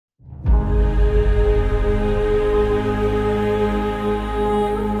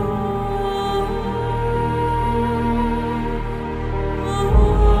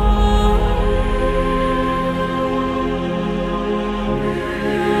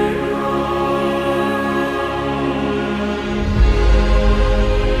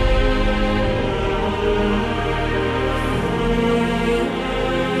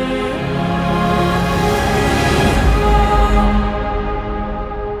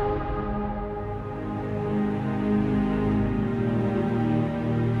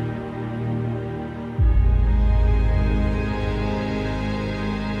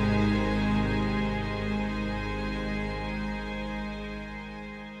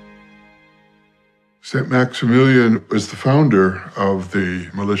St. Maximilian was the founder of the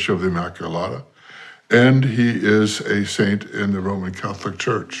Militia of the Immaculata, and he is a saint in the Roman Catholic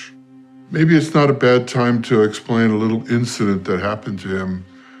Church. Maybe it's not a bad time to explain a little incident that happened to him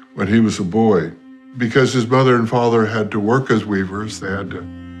when he was a boy. Because his mother and father had to work as weavers, they had to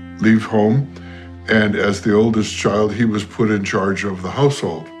leave home, and as the oldest child, he was put in charge of the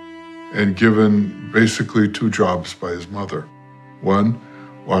household and given basically two jobs by his mother. One,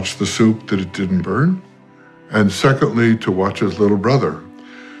 watch the soup that it didn't burn, and secondly, to watch his little brother.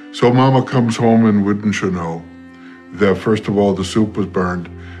 So Mama comes home, and wouldn't you know that first of all, the soup was burned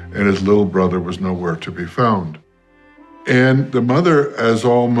and his little brother was nowhere to be found. And the mother, as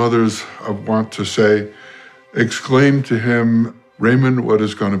all mothers want to say, exclaimed to him, "Raymond, what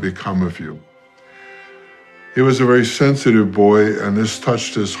is going to become of you?" He was a very sensitive boy, and this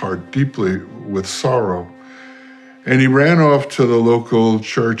touched his heart deeply with sorrow. And he ran off to the local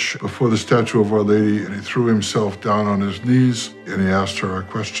church before the statue of Our Lady, and he threw himself down on his knees, and he asked her a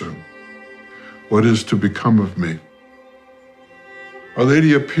question: "What is to become of me?" Our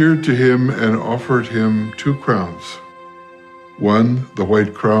Lady appeared to him and offered him two crowns. One, the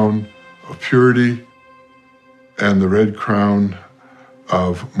white crown of purity, and the red crown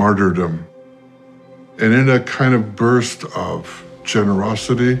of martyrdom. And in a kind of burst of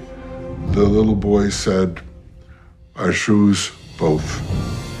generosity, the little boy said, "I choose both."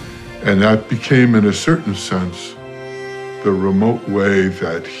 And that became, in a certain sense, the remote way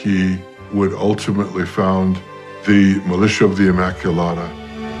that he would ultimately found the Militia of the Immaculata.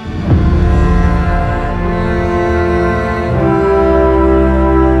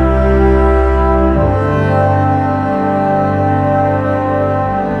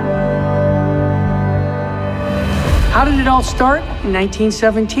 How did it all start? In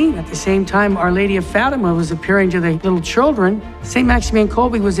 1917, at the same time Our Lady of Fatima was appearing to the little children, St. Maximilian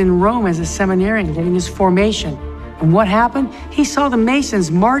Kolbe was in Rome as a seminarian getting his formation. And what happened? He saw the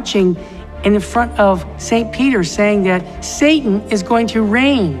Masons marching in the front of St. Peter saying that Satan is going to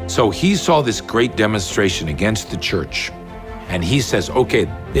reign. So he saw this great demonstration against the church, and he says, okay,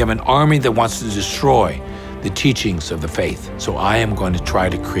 they have an army that wants to destroy the teachings of the faith. So I am going to try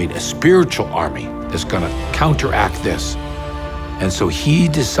to create a spiritual army that's going to counteract this. And so he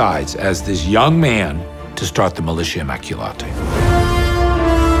decides, as this young man, to start the Militia Immaculata.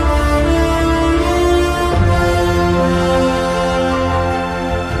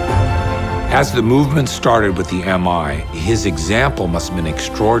 As the movement started with the MI, his example must have been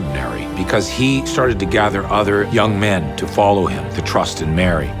extraordinary because he started to gather other young men to follow him, to trust in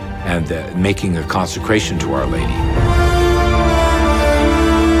Mary, and making a consecration to Our Lady.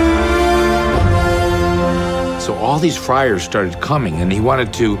 So all these friars started coming, and he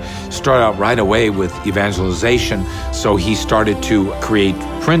wanted to start out right away with evangelization. So he started to create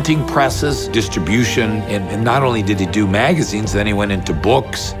printing presses, distribution, and not only did he do magazines, then he went into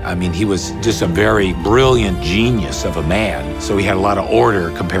books. I mean, he was just a very brilliant genius of a man. So he had a lot of order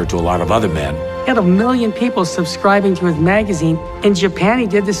compared to a lot of other men. He had 1 million people subscribing to his magazine. In Japan, he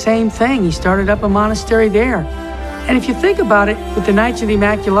did the same thing. He started up a monastery there. And if you think about it, with the Knights of the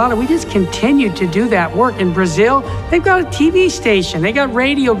Immaculata, we just continued to do that work. In Brazil, they've got a TV station, they got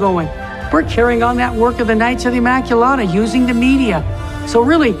radio going. We're carrying on that work of the Knights of the Immaculata, using the media. So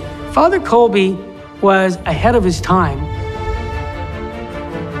really, Father Kolbe was ahead of his time.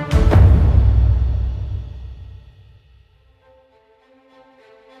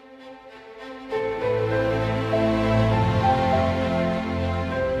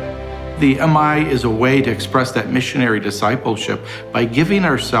 The MI is a way to express that missionary discipleship by giving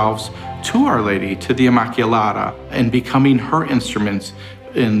ourselves to Our Lady, to the Immaculata, and becoming her instruments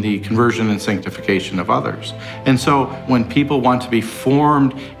in the conversion and sanctification of others. And so when people want to be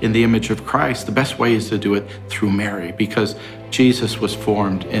formed in the image of Christ, the best way is to do it through Mary, because Jesus was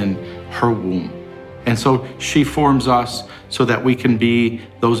formed in her womb. And so she forms us so that we can be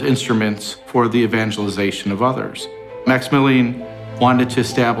those instruments for the evangelization of others. Maximilian wanted to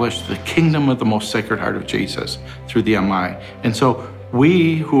establish the kingdom of the most sacred heart of Jesus through the MI. And so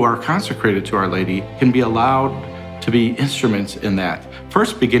we who are consecrated to Our Lady can be allowed to be instruments in that.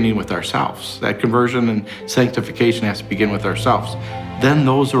 First, beginning with ourselves. That conversion and sanctification has to begin with ourselves. Then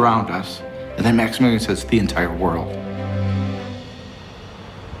those around us. And then Maximilian says the entire world.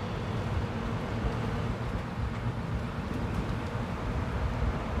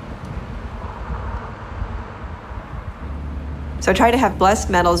 So try to have blessed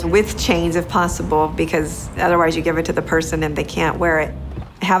medals with chains if possible, because otherwise you give it to the person and they can't wear it.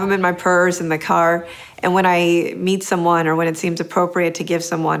 I have them in my purse in the car, and when I meet someone or when it seems appropriate to give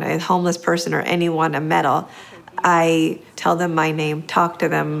someone, a homeless person or anyone, a medal, I tell them my name, talk to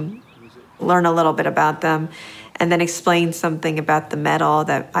them learn a little bit about them, and then explain something about the medal.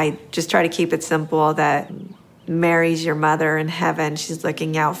 That I just try to keep it simple, that Mary's your mother in heaven. She's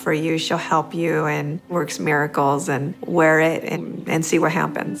looking out for you. She'll help you and works miracles, and wear it and see what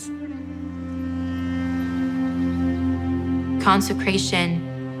happens.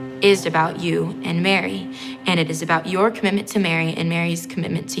 Consecration is about you and Mary, and it is about your commitment to Mary and Mary's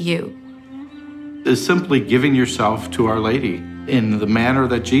commitment to you. Is simply giving yourself to Our Lady in the manner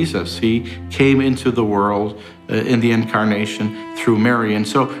that Jesus, he came into the world in the incarnation through Mary. And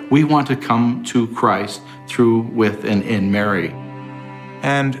so we want to come to Christ through, with, and in Mary.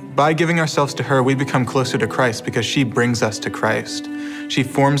 And by giving ourselves to her, we become closer to Christ because she brings us to Christ. She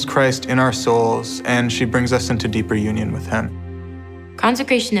forms Christ in our souls, and she brings us into deeper union with him.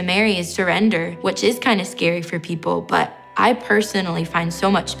 Consecration to Mary is surrender, which is kind of scary for people, but I personally find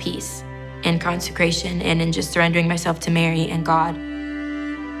so much peace in consecration and in just surrendering myself to Mary and God.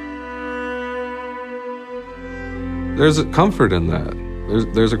 There's a comfort in that.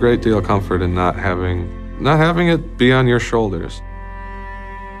 There's a great deal of comfort in not having it be on your shoulders.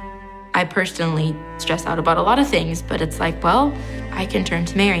 I personally stress out about a lot of things, but it's like, well, I can turn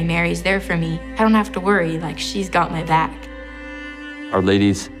to Mary. Mary's there for me. I don't have to worry, like she's got my back. Our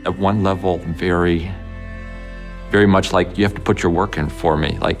Lady's at one level very much like, you have to put your work in for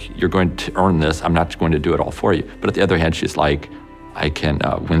me. Like, you're going to earn this. I'm not going to do it all for you. But at the other hand, she's like, I can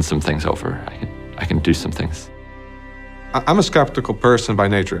win some things over. I can do some things. I'm a skeptical person by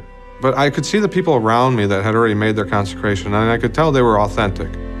nature, but I could see the people around me that had already made their consecration, and I could tell they were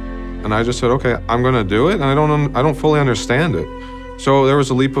authentic. And I just said, okay, I'm going to do it, and I don't fully understand it. So there was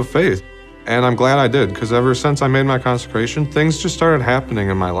a leap of faith, and I'm glad I did, because ever since I made my consecration, things just started happening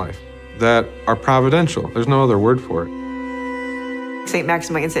in my life that are providential. There's no other word for it. St.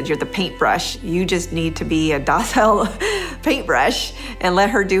 Maximilian said, you're the paintbrush. You just need to be a docile paintbrush and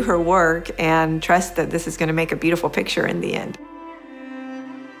let her do her work and trust that this is going to make a beautiful picture in the end.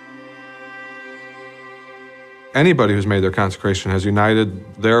 Anybody who's made their consecration has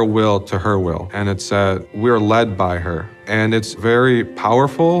united their will to her will, and it's we're led by her. And it's very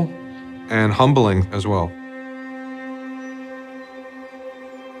powerful and humbling as well.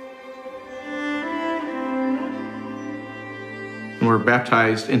 When we're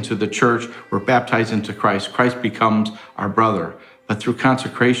baptized into the church, we're baptized into Christ. Christ becomes our brother. But through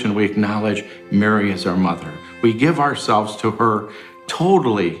consecration, we acknowledge Mary as our mother. We give ourselves to her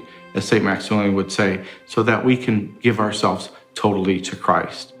totally, as St. Maximilian would say, so that we can give ourselves totally to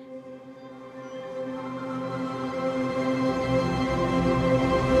Christ.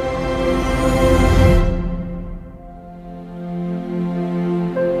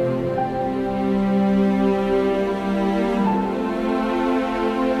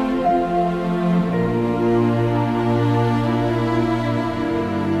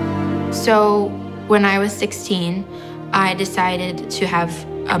 So when I was 16, I decided to have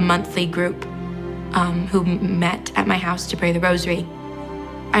a monthly group who met at my house to pray the rosary.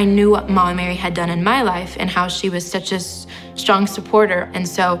 I knew what Mama Mary had done in my life and how she was such a strong supporter. And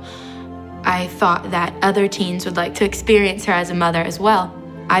so I thought that other teens would like to experience her as a mother as well.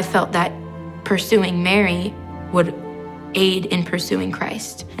 I felt that pursuing Mary would aid in pursuing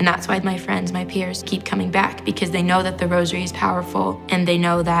Christ. And that's why my friends, my peers, keep coming back, because they know that the rosary is powerful and they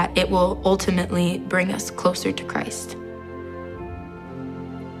know that it will ultimately bring us closer to Christ.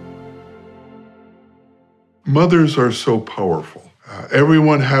 Mothers are so powerful.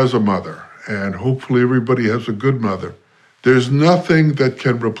 Everyone has a mother, and hopefully everybody has a good mother. There's nothing that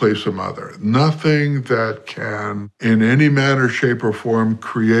can replace a mother, nothing that can, in any manner, shape, or form,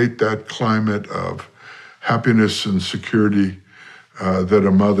 create that climate of happiness and security that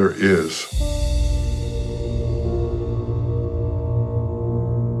a mother is.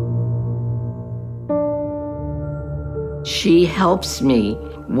 She helps me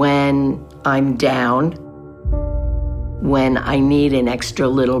when I'm down, when I need an extra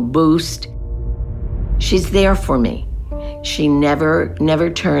little boost. She's there for me. She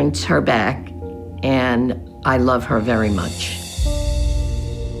never turns her back, and I love her very much.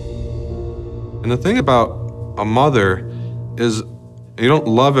 And the thing about a mother is you don't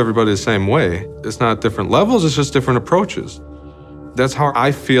love everybody the same way. It's not different levels, it's just different approaches. That's how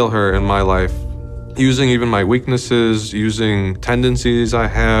I feel her in my life, using even my weaknesses, using tendencies I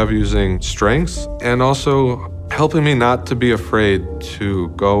have, using strengths, and also helping me not to be afraid to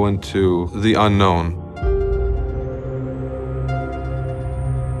go into the unknown.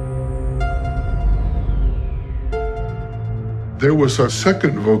 There was a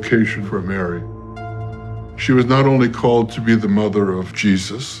second vocation for Mary. She was not only called to be the mother of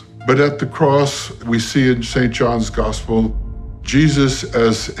Jesus, but at the cross, we see in St. John's Gospel, Jesus,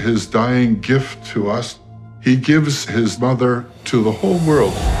 as his dying gift to us, he gives his mother to the whole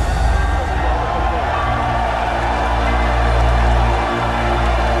world.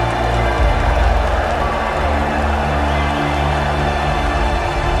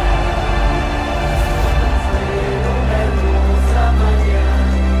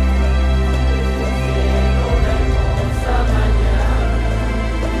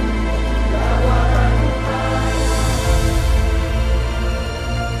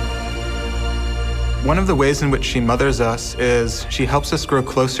 One of the ways in which she mothers us is she helps us grow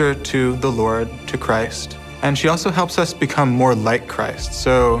closer to the Lord, to Christ. And she also helps us become more like Christ.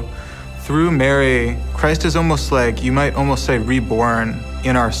 So through Mary, Christ is almost like, you might almost say, reborn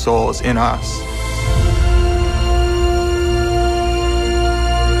in our souls, in us.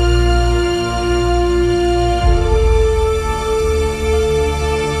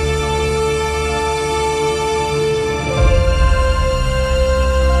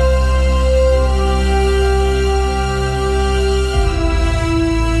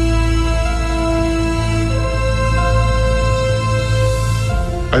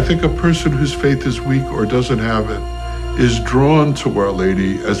 I think a person whose faith is weak or doesn't have it is drawn to Our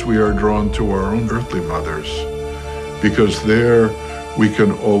Lady as we are drawn to our own earthly mothers, because there we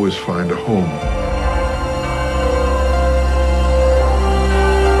can always find a home.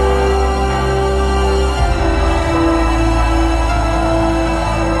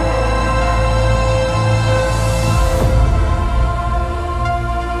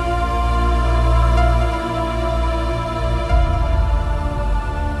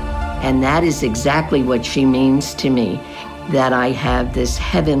 And that is exactly what she means to me, that I have this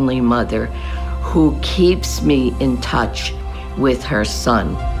heavenly mother who keeps me in touch with her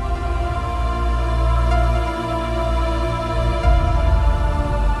son.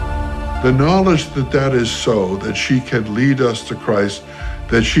 The knowledge that that is so, that she can lead us to Christ,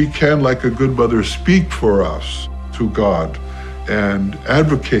 that she can, like a good mother, speak for us to God and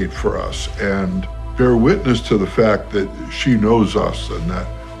advocate for us and bear witness to the fact that she knows us and that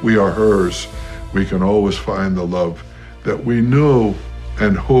we are hers, we can always find the love that we know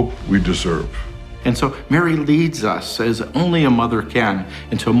and hope we deserve. And so Mary leads us, as only a mother can,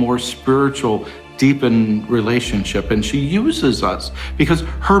 into a more spiritual, deepened relationship. And she uses us because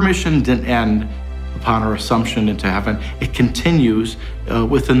her mission didn't end upon her assumption into heaven. It continues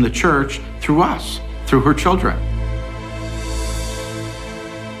within the church through us, through her children.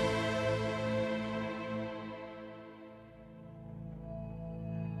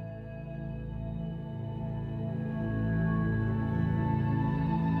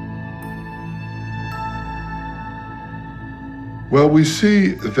 Well, we see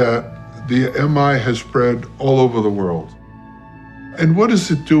that the MI has spread all over the world. And what is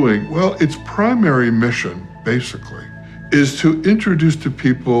it doing? Well, its primary mission, basically, is to introduce to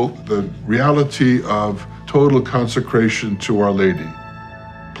people the reality of total consecration to Our Lady,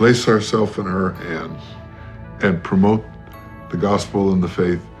 place ourselves in her hands, and promote the gospel and the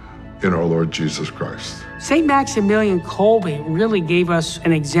faith in our Lord Jesus Christ. St. Maximilian Kolbe really gave us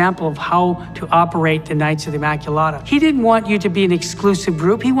an example of how to operate the Knights of the Immaculata. He didn't want you to be an exclusive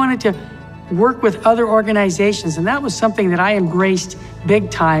group. He wanted to work with other organizations, and that was something that I embraced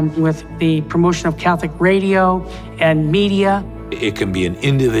big time with the promotion of Catholic radio and media. It can be an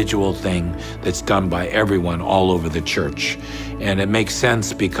individual thing that's done by everyone all over the church. And it makes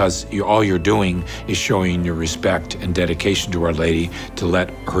sense because all you're doing is showing your respect and dedication to Our Lady to let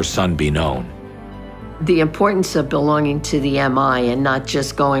her son be known. The importance of belonging to the MI and not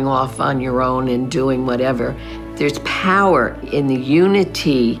just going off on your own and doing whatever. There's power in the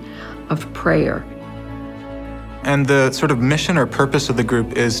unity of prayer. And the sort of mission or purpose of the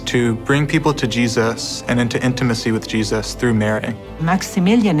group is to bring people to Jesus and into intimacy with Jesus through Mary.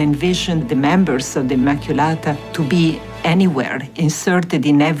 Maximilian envisioned the members of the Immaculata to be anywhere, inserted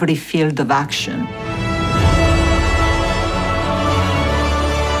in every field of action.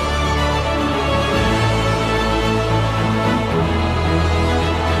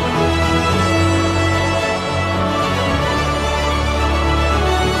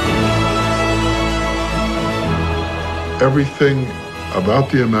 Everything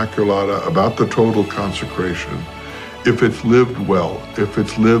about the Immaculata, about the total consecration, if it's lived well, if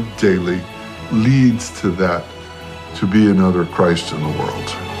it's lived daily, leads to that, to be another Christ in the world.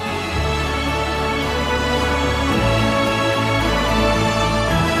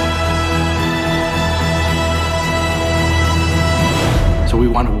 So we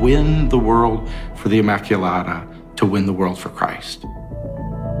want to win the world for the Immaculata, to win the world for Christ.